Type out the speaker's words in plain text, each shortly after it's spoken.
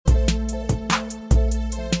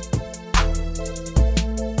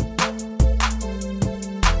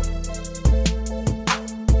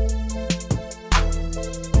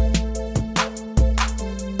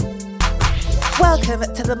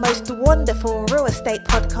the most wonderful real estate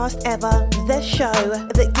podcast ever. The show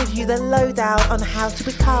that gives you the lowdown on how to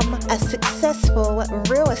become a successful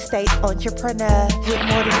real estate entrepreneur. With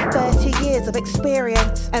more than 30 years of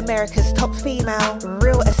experience, America's top female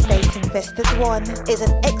real estate investors one is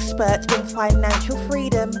an expert in financial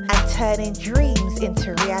freedom and turning dreams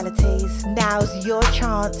into realities. Now's your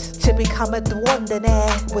chance to become a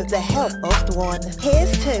Dwandonaire with the help of Dwan.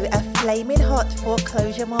 Here's to a flaming hot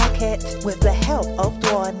foreclosure market with the help of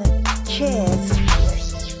Dwan. Cheers.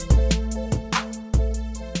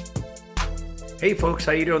 Hey folks,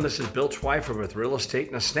 how you doing? This is Bill Twyford with Real Estate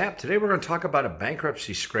in a Snap. Today we're going to talk about a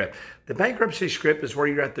bankruptcy script. The bankruptcy script is where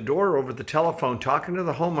you're at the door over the telephone talking to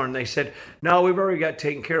the homeowner and they said, no, we've already got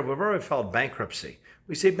taken care of. We've already filed bankruptcy.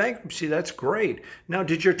 We say, bankruptcy, that's great. Now,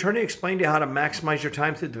 did your attorney explain to you how to maximize your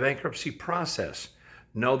time through the bankruptcy process?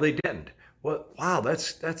 No, they didn't. Well, wow,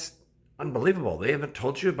 that's unbelievable. They haven't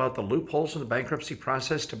told you about the loopholes in the bankruptcy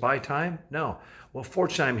process to buy time? No. Well,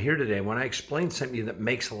 fortunately, I'm here today. When I explain something to you that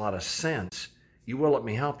makes a lot of sense, you will let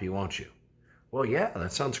me help you, won't you? Well, yeah,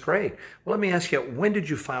 that sounds great. Well, let me ask you, when did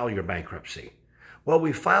you file your bankruptcy? Well,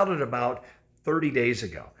 we filed it about 30 days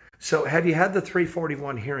ago. So have you had the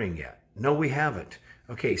 341 hearing yet? No, we haven't.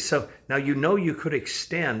 Okay, so now you know you could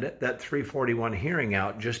extend that 341 hearing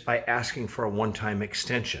out just by asking for a one-time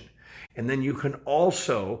extension. And then you can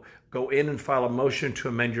also go in and file a motion to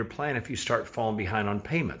amend your plan if you start falling behind on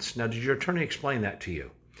payments. Now, did your attorney explain that to you?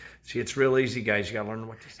 See, it's real easy, guys. You got to learn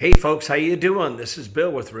what to say. Hey, folks, how you doing? This is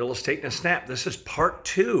Bill with Real Estate in a Snap. This is part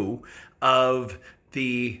 2 of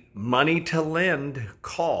the money to lend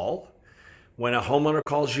call when a homeowner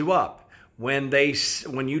calls you up. When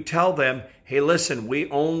you tell them, hey, listen, we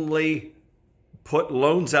only put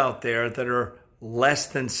loans out there that are less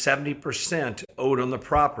than 70% owed on the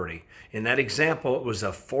property. In that example, it was a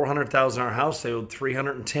 $400,000 house. They owed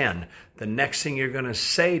 $310,000. The next thing you're going to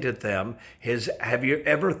say to them is, have you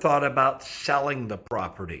ever thought about selling the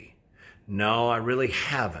property? No, I really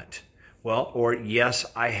haven't. Well, or yes,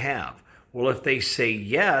 I have. Well, if they say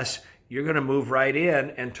yes, you're going to move right in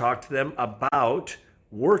and talk to them about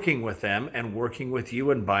working with them and working with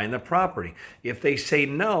you and buying the property. If they say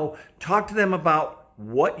no, talk to them about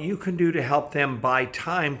what you can do to help them buy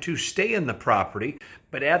time to stay in the property.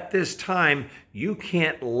 But at this time, you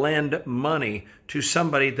can't lend money to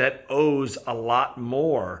somebody that owes a lot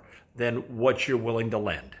more than what you're willing to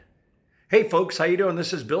lend. Hey folks, how you doing?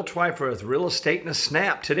 This is Bill Twyford with Real Estate in a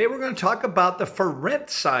Snap. Today we're going to talk about the for rent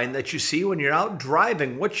sign that you see when you're out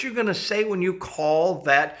driving. What you're going to say when you call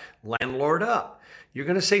that landlord up. You're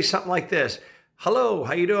going to say something like this. Hello,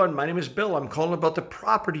 how you doing? My name is Bill. I'm calling about the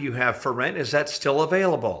property you have for rent. Is that still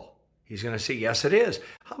available? He's going to say, yes, it is.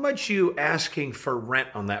 How much are you asking for rent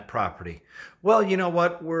on that property? Well, you know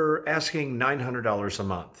what? We're asking $900 a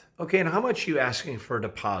month. Okay, and how much are you asking for a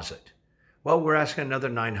deposit? Well, we're asking another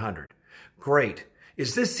 $900. Great.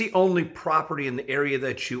 Is this the only property in the area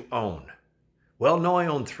that you own? Well, no, I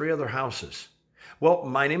own 3 other houses. Well,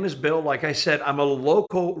 my name is Bill. Like I said, I'm a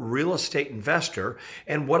local real estate investor.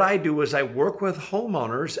 And what I do is I work with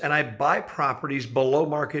homeowners and I buy properties below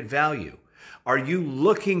market value. Are you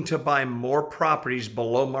looking to buy more properties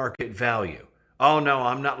below market value? Oh, no,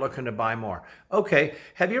 I'm not looking to buy more. Okay.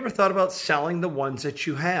 Have you ever thought about selling the ones that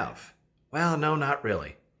you have? Well, no, not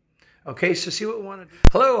really. Okay, so see what we want to do.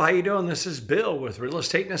 Hello, how you doing? This is Bill with Real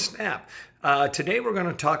Estate in a Snap. Today we're going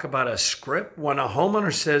to talk about a script when a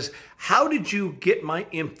homeowner says, how did you get my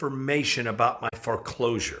information about my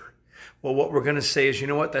foreclosure? Well, what we're going to say is, you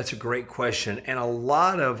know what, that's a great question. And a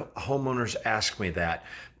lot of homeowners ask me that.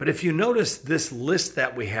 But if you notice, this list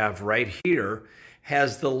that we have right here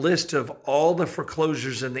has the list of all the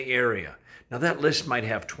foreclosures in the area. Now that list might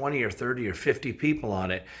have 20 or 30 or 50 people on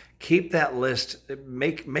it. Keep that list,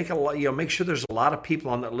 make sure there's a lot of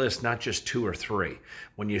people on that list, not just 2 or 3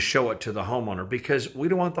 when you show it to the homeowner, because we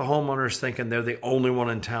don't want the homeowners thinking they're the only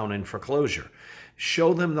one in town in foreclosure.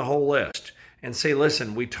 Show them the whole list and say,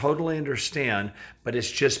 listen, we totally understand, but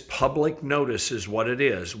it's just public notice is what it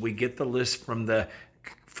is. We get the list from the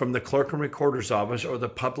clerk and recorder's office or the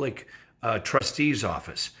public trustee's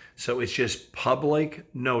office. So it's just public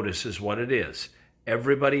notice is what it is.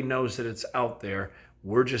 Everybody knows that it's out there.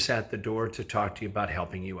 We're just at the door to talk to you about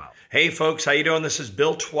helping you out. Hey folks, how you doing? This is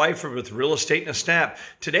Bill Twyford with Real Estate in a Snap.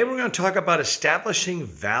 Today we're going to talk about establishing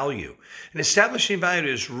value. And establishing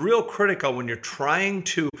value is real critical when you're trying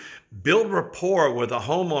to build rapport with a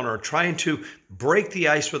homeowner, trying to break the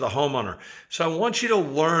ice with a homeowner. So I want you to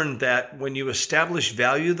learn that when you establish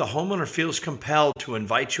value, the homeowner feels compelled to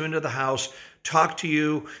invite you into the house, talk to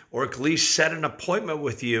you, or at least set an appointment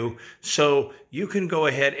with you so you can go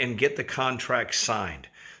ahead and get the contract signed.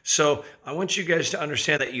 So I want you guys to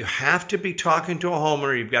understand that you have to be talking to a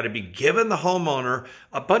homeowner. You've got to be giving the homeowner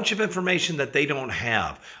a bunch of information that they don't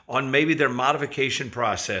have on maybe their modification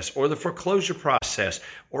process or the foreclosure process,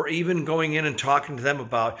 or even going in and talking to them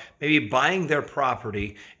about maybe buying their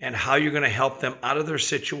property and how you're going to help them out of their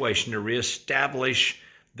situation to reestablish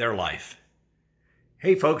their life.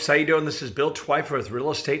 Hey folks, how you doing? This is Bill Twyfer with Real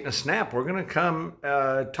Estate in a Snap. We're going to come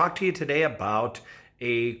talk to you today about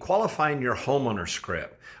qualifying your homeowner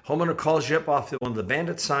script. Homeowner calls you up off one of the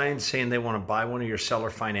bandit signs saying they want to buy one of your seller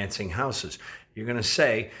financing houses. You're going to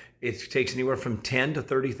say it takes anywhere from $10,000 to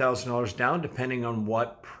 $30,000 down depending on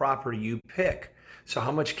what property you pick. So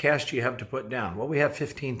how much cash do you have to put down? Well, we have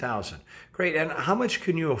 $15,000. Great. And how much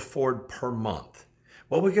can you afford per month?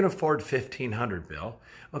 Well, we can afford $1,500, Bill.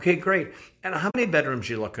 Okay, great. And how many bedrooms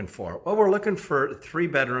are you looking for? Well, we're looking for 3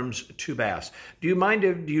 bedrooms, 2 baths. Do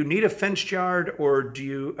you need a fenced yard, or do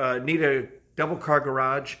you need a double car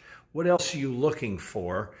garage? What else are you looking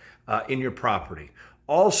for in your property?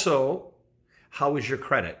 Also, how is your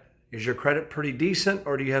credit? Is your credit pretty decent,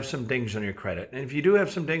 or do you have some dings on your credit? And if you do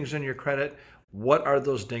have some dings on your credit, what are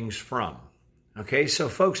those dings from? Okay, so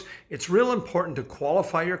folks, it's real important to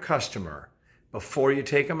qualify your customer before you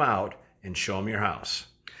take them out and show them your house.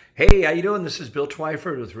 Hey, how you doing? This is Bill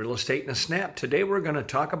Twyford with Real Estate in a Snap. Today we're going to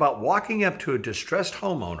talk about walking up to a distressed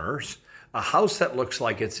homeowner's, a house that looks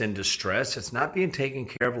like it's in distress. It's not being taken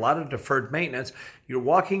care of, a lot of deferred maintenance. You're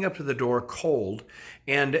walking up to the door cold,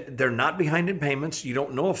 and they're not behind in payments. You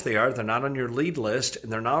don't know if they are. They're not on your lead list, and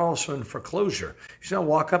they're not also in foreclosure. You're just going to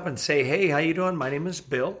walk up and say, hey, how you doing? My name is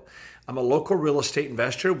Bill. I'm a local real estate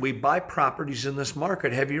investor. We buy properties in this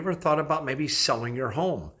market. Have you ever thought about maybe selling your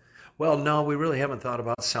home? Well, no, we really haven't thought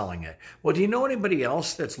about selling it. Well, do you know anybody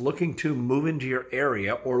else that's looking to move into your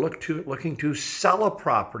area or looking to sell a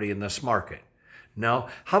property in this market? No.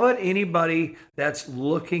 How about anybody that's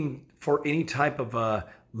looking for any type of a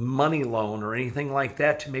money loan or anything like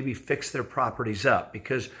that to maybe fix their properties up?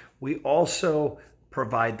 Because we also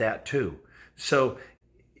provide that too. So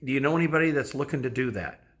do you know anybody that's looking to do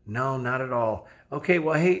that? No, not at all. Okay,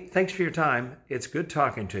 well, hey, thanks for your time. It's good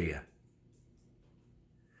talking to you.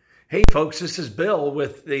 Hey folks, this is Bill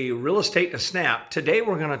with the Real Estate in a Snap. Today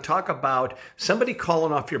we're going to talk about somebody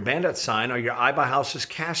calling off your bandit sign or your I buy houses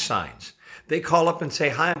cash signs. They call up and say,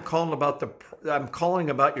 hi, I'm calling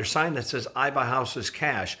about your sign that says I buy houses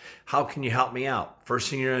cash. How can you help me out? First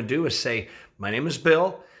thing you're going to do is say, my name is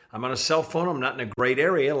Bill. I'm on a cell phone. I'm not in a great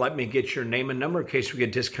area. Let me get your name and number in case we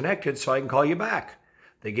get disconnected so I can call you back.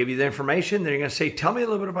 They give you the information. Then you're going to say, tell me a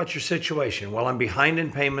little bit about your situation. Well, I'm behind in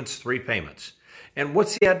payments, 3 payments. And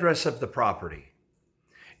what's the address of the property?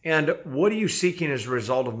 And what are you seeking as a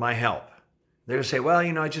result of my help? They're going to say, well,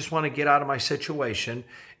 I just want to get out of my situation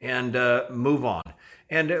and move on.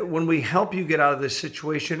 And when we help you get out of this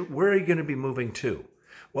situation, where are you going to be moving to?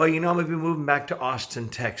 Well, I'm going to be moving back to Austin,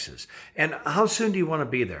 Texas. And how soon do you want to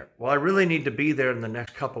be there? Well, I really need to be there in the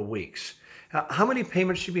next couple of weeks. How many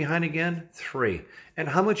payments are you behind again? 3. And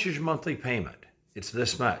how much is your monthly payment? It's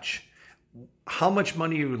this much. How much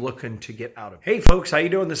money are you looking to get out of it? Hey folks, how you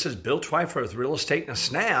doing? This is Bill Twyfer with Real Estate in a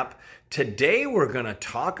Snap. Today we're going to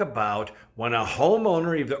talk about when a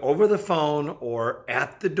homeowner, either over the phone or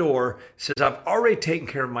at the door, says, I've already taken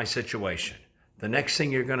care of my situation. The next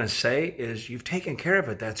thing you're going to say is, you've taken care of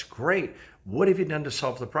it. That's great. What have you done to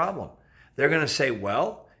solve the problem? They're going to say,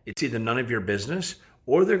 well, it's either none of your business,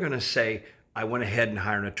 or they're going to say, I went ahead and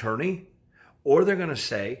hired an attorney, or they're going to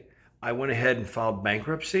say, I went ahead and filed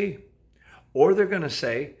bankruptcy, or they're going to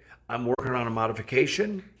say, I'm working on a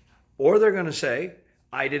modification, or they're going to say,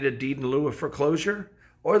 I did a deed in lieu of foreclosure,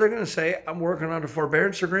 or they're going to say, I'm working on a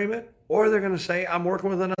forbearance agreement, or they're going to say, I'm working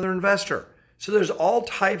with another investor. So there's all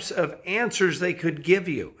types of answers they could give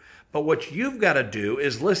you. But what you've got to do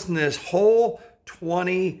is listen to this whole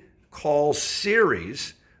 20 call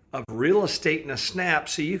series of Real Estate in a Snap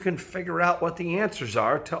so you can figure out what the answers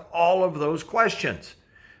are to all of those questions.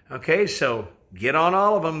 Okay, so get on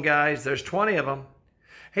all of them, guys. There's 20 of them.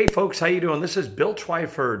 Hey, folks, how you doing? This is Bill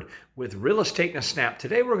Twyford with Real Estate in a Snap.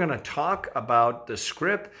 Today, we're going to talk about the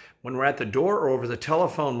script when we're at the door or over the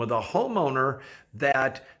telephone with a homeowner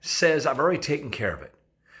that says, I've already taken care of it.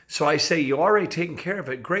 So I say, you already taken care of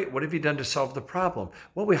it. Great. What have you done to solve the problem?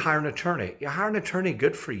 Well, we hire an attorney. You hire an attorney.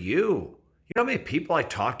 Good for you. You know how many people I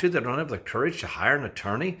talk to that don't have the courage to hire an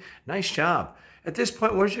attorney? Nice job. At this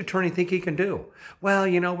point, what does your attorney think he can do? Well,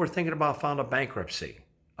 we're thinking about filing a bankruptcy.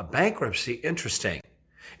 A bankruptcy? Interesting.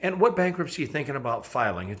 And what bankruptcy are you thinking about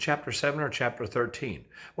filing? In Chapter 7 or Chapter 13?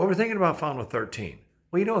 Well, we're thinking about filing a 13.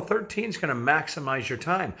 Well, 13 is going to maximize your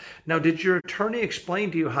time. Now, did your attorney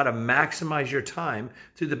explain to you how to maximize your time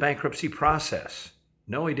through the bankruptcy process?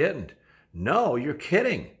 No, he didn't. No, you're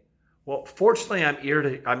kidding. Well, fortunately,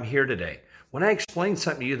 I'm here today. When I explain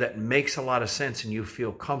something to you that makes a lot of sense and you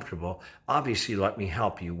feel comfortable, obviously let me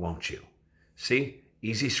help you, won't you? See?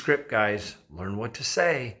 Easy script, guys. Learn what to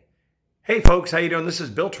say. Hey folks, how you doing? This is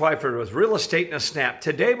Bill Twyford with Real Estate in a Snap.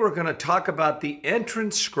 Today we're going to talk about the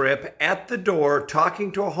entrance script at the door,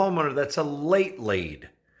 talking to a homeowner that's a late lead.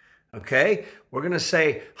 Okay? We're going to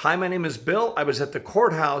say, hi, my name is Bill. I was at the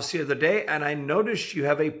courthouse the other day and I noticed you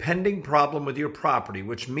have a pending problem with your property,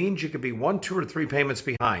 which means you could be 1, 2, or 3 payments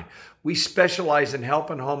behind. We specialize in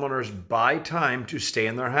helping homeowners buy time to stay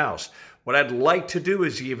in their house. What I'd like to do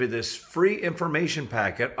is give you this free information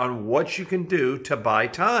packet on what you can do to buy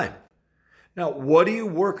time. Now, what are you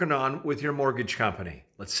working on with your mortgage company?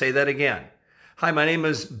 Let's say that again. Hi, my name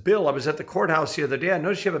is Bill. I was at the courthouse the other day. I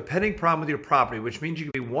noticed you have a pending problem with your property, which means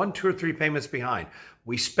you can be 1, 2, or 3 payments behind.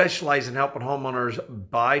 We specialize in helping homeowners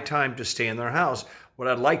buy time to stay in their house. What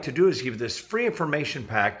I'd like to do is give you this free information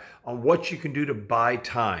pack on what you can do to buy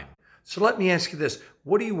time. So let me ask you this.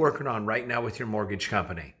 What are you working on right now with your mortgage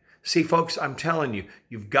company? See, folks, I'm telling you,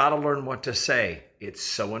 you've got to learn what to say. It's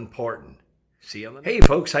so important. See you on the Hey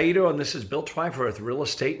folks, how you doing? This is Bill Twyford with Real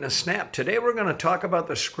Estate in a Snap. Today we're going to talk about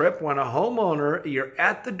the script when a homeowner, you're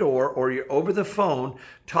at the door or you're over the phone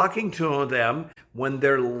talking to them when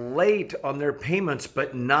they're late on their payments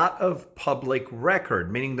but not of public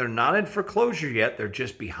record, meaning they're not in foreclosure yet, they're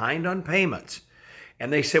just behind on payments.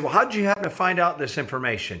 And they say, well, how did you happen to find out this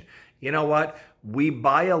information? You know what? We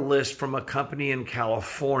buy a list from a company in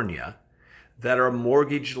California that are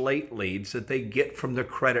mortgage late leads that they get from the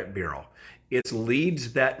credit bureau. It's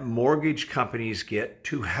leads that mortgage companies get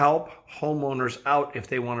to help homeowners out if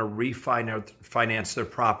they want to refinance their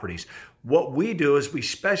properties. What we do is we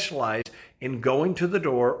specialize in going to the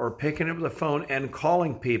door or picking up the phone and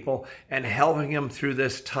calling people and helping them through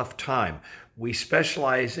this tough time. We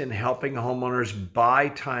specialize in helping homeowners buy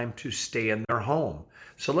time to stay in their home.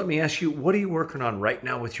 So let me ask you, what are you working on right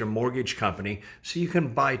now with your mortgage company so you can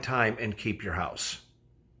buy time and keep your house?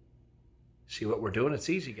 See what we're doing? It's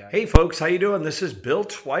easy, guys. Hey folks, how you doing? This is Bill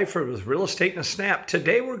Twyford with Real Estate in a Snap.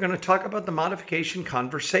 Today we're going to talk about the modification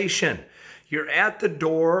conversation. You're at the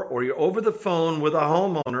door or you're over the phone with a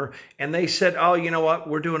homeowner and they said, oh, you know what?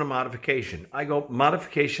 We're doing a modification. I go,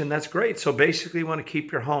 modification, that's great. So basically you want to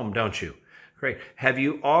keep your home, don't you? Great. Have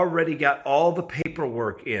you already got all the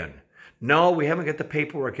paperwork in? No, we haven't got the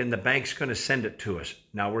paperwork in. The bank's going to send it to us.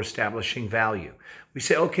 Now we're establishing value. We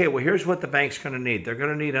say, okay, well, here's what the bank's going to need. They're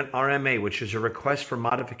going to need an RMA, which is a request for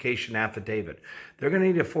modification affidavit. They're going to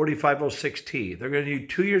need a 4506T. They're going to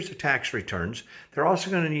need 2 years of tax returns. They're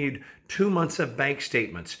also going to need 2 months of bank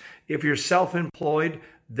statements. If you're self-employed,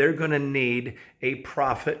 they're going to need a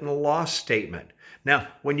profit and loss statement. Now,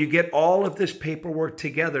 when you get all of this paperwork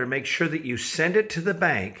together, make sure that you send it to the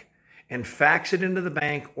bank and fax it into the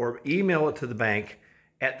bank or email it to the bank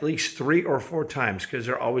at least 3 or 4 times because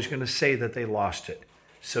they're always going to say that they lost it.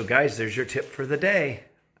 So guys, there's your tip for the day.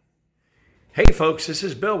 Hey folks, this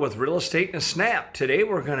is Bill with Real Estate in a Snap. Today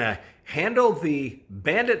we're going to handle the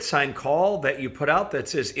bandit sign call that you put out that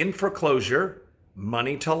says in foreclosure,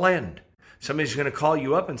 money to lend. Somebody's going to call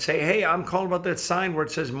you up and say, hey, I'm calling about that sign where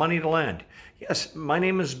it says money to lend. Yes, my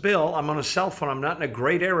name is Bill. I'm on a cell phone. I'm not in a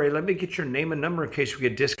great area. Let me get your name and number in case we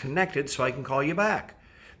get disconnected so I can call you back.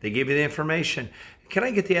 They gave you the information. Can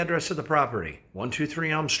I get the address of the property?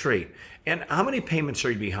 123 Elm Street. And how many payments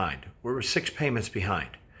are you behind? We're 6 payments behind.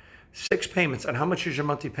 6 payments. And how much is your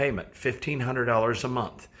monthly payment? $1,500 a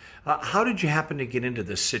month. How did you happen to get into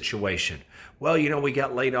this situation? Well, we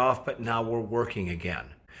got laid off, but now we're working again.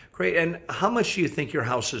 Great. And how much do you think your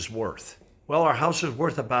house is worth? Well, our house is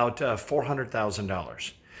worth about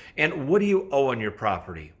 $400,000. And what do you owe on your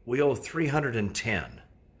property? We owe $310,000.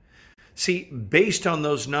 See, based on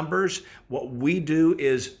those numbers, what we do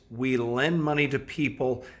is we lend money to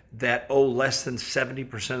people that owe less than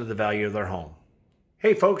 70% of the value of their home.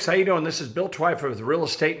 Hey folks, how you doing? This is Bill Twyford with Real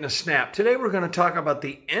Estate in a Snap. Today we're going to talk about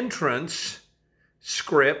the entrance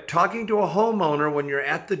script, talking to a homeowner when you're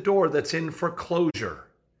at the door that's in foreclosure.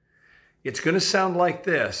 It's going to sound like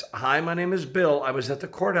this. Hi, my name is Bill. I was at the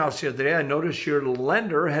courthouse the other day. I noticed your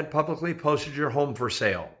lender had publicly posted your home for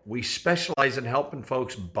sale. We specialize in helping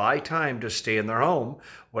folks buy time to stay in their home.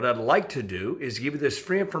 What I'd like to do is give you this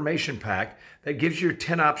free information pack that gives you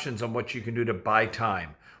 10 options on what you can do to buy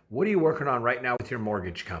time. What are you working on right now with your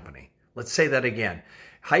mortgage company? Let's say that again.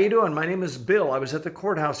 How you doing? My name is Bill. I was at the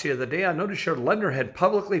courthouse the other day. I noticed your lender had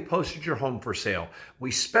publicly posted your home for sale.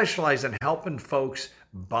 We specialize in helping folks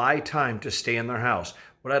buy time to stay in their house.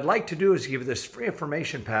 What I'd like to do is give you this free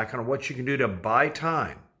information pack on what you can do to buy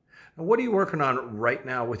time. Now, what are you working on right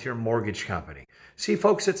now with your mortgage company? See,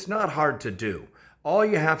 folks, it's not hard to do. All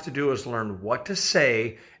you have to do is learn what to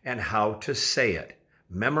say and how to say it.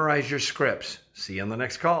 Memorize your scripts. See you on the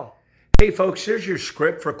next call. Hey, folks, here's your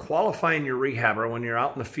script for qualifying your rehabber when you're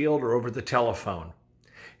out in the field or over the telephone.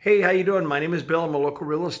 Hey, how you doing? My name is Bill. I'm a local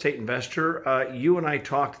real estate investor. You and I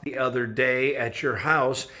talked the other day at your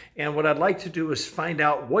house, and what I'd like to do is find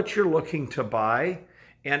out what you're looking to buy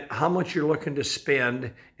and how much you're looking to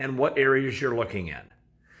spend and what areas you're looking at.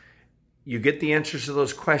 You get the answers to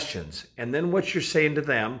those questions, and then what you're saying to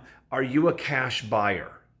them, are you a cash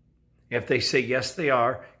buyer? If they say yes, they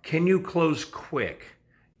are, can you close quick?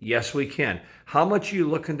 Yes, we can. How much are you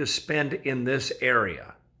looking to spend in this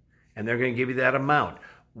area? And they're going to give you that amount.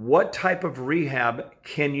 What type of rehab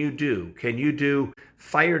can you do? Can you do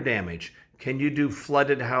fire damage? Can you do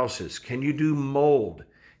flooded houses? Can you do mold?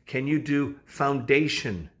 Can you do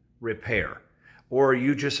foundation repair? Or are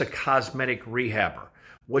you just a cosmetic rehabber?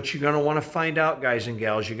 What you're going to want to find out, guys and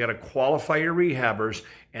gals, you got to qualify your rehabbers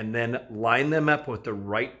and then line them up with the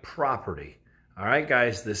right property. All right,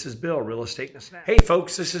 guys, this is Bill, Real Estate in a Snap. Hey,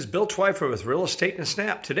 folks, this is Bill Twyfer with Real Estate in a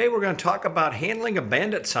Snap. Today, we're going to talk about handling a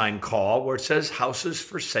bandit sign call where it says houses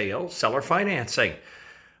for sale, seller financing.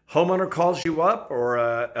 Homeowner calls you up or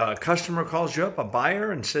a customer calls you up, a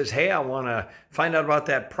buyer, and says, hey, I want to find out about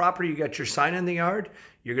that property. You got your sign in the yard.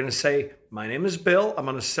 You're going to say, my name is Bill. I'm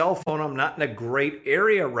on a cell phone. I'm not in a great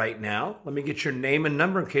area right now. Let me get your name and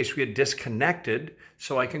number in case we get disconnected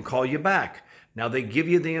so I can call you back. Now, they give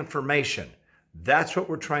you the information. That's what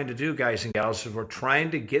we're trying to do, guys and gals, is we're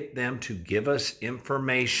trying to get them to give us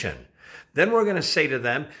information. Then we're going to say to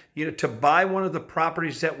them, to buy one of the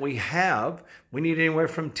properties that we have, we need anywhere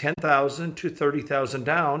from $10,000 to $30,000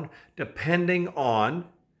 down, depending on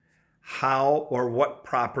how or what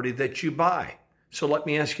property that you buy. So let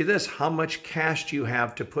me ask you this, how much cash do you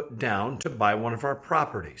have to put down to buy one of our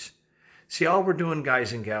properties? See, all we're doing,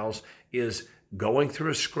 guys and gals, is going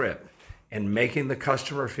through a script and making the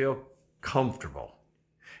customer feel comfortable.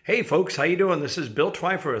 Hey folks, how you doing? This is Bill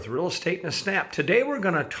Twyfer with Real Estate in a Snap. Today we're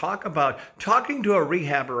going to talk about talking to a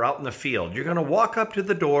rehabber out in the field. You're going to walk up to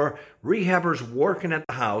the door, rehabber's working at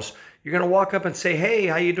the house. You're going to walk up and say, hey,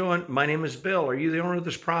 how you doing? My name is Bill. Are you the owner of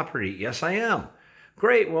this property? Yes, I am.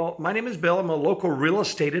 Great. Well, my name is Bill. I'm a local real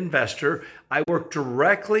estate investor. I work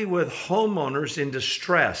directly with homeowners in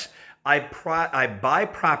distress. I buy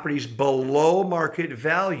properties below market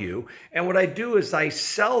value, and what I do is I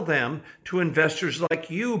sell them to investors like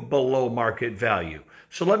you below market value.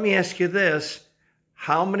 So let me ask you this,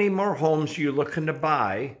 how many more homes are you looking to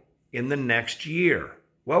buy in the next year?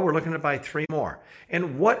 Well, we're looking to buy 3 more.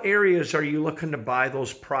 And what areas are you looking to buy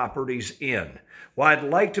those properties in? Well, I'd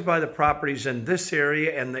like to buy the properties in this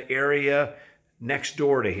area and the area next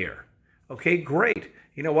door to here. Okay, great.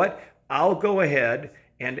 You know what? I'll go ahead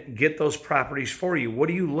and get those properties for you. What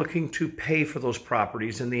are you looking to pay for those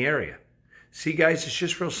properties in the area? See, guys, it's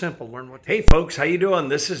just real simple. Learn what. Hey, folks, how you doing?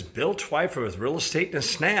 This is Bill Twyfer with Real Estate in a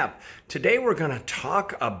Snap. Today, we're going to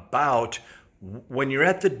talk about when you're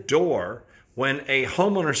at the door, when a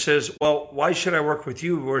homeowner says, well, why should I work with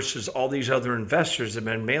you versus all these other investors that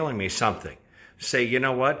have been mailing me something? Say, you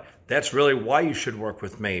know what? That's really why you should work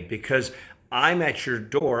with me, because I'm at your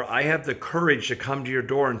door. I have the courage to come to your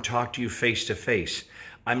door and talk to you face to face.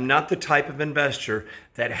 I'm not the type of investor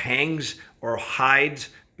that hangs or hides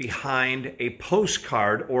behind a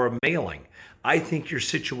postcard or a mailing. I think your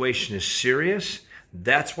situation is serious.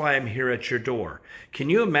 That's why I'm here at your door. Can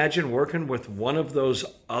you imagine working with one of those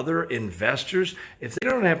other investors? If they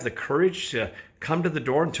don't have the courage to come to the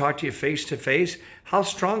door and talk to you face to face, how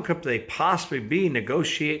strong could they possibly be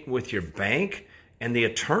negotiating with your bank and the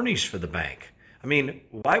attorneys for the bank? I mean,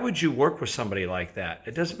 why would you work with somebody like that?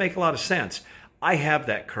 It doesn't make a lot of sense. I have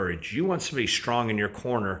that courage. You want somebody strong in your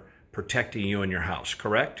corner protecting you and your house,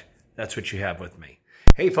 correct? That's what you have with me.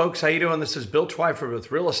 Hey folks, how you doing? This is Bill Twyfer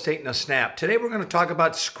with Real Estate in a Snap. Today we're going to talk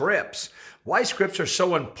about scripts. Why scripts are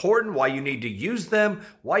so important, why you need to use them,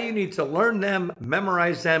 why you need to learn them,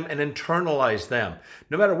 memorize them, and internalize them.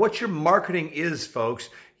 No matter what your marketing is, folks,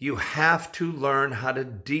 you have to learn how to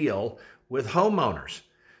deal with homeowners.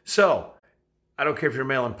 So, I don't care if you're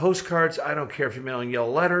mailing postcards. I don't care if you're mailing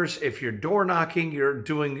yellow letters. If you're door knocking, you're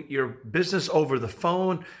doing your business over the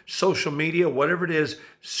phone, social media, whatever it is,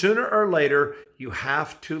 sooner or later, you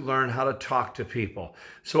have to learn how to talk to people.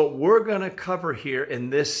 So what we're going to cover here in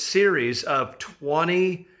this series of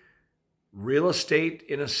 20 Real Estate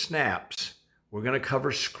in a Snaps, we're going to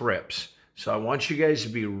cover scripts. So I want you guys to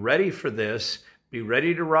be ready for this. Be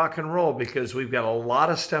ready to rock and roll, because we've got a lot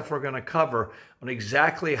of stuff we're going to cover on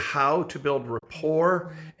exactly how to build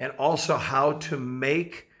rapport and also how to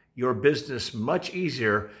make your business much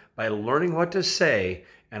easier by learning what to say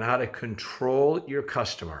and how to control your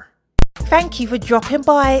customer. Thank you for dropping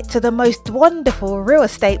by to the most wonderful real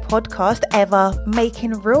estate podcast ever,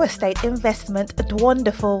 making real estate investment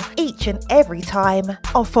wonderful each and every time.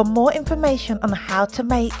 And for more information on how to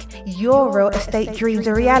make your real estate dreams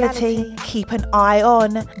a reality, keep an eye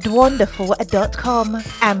on dwonderful.com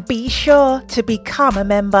and be sure to become a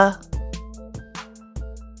member.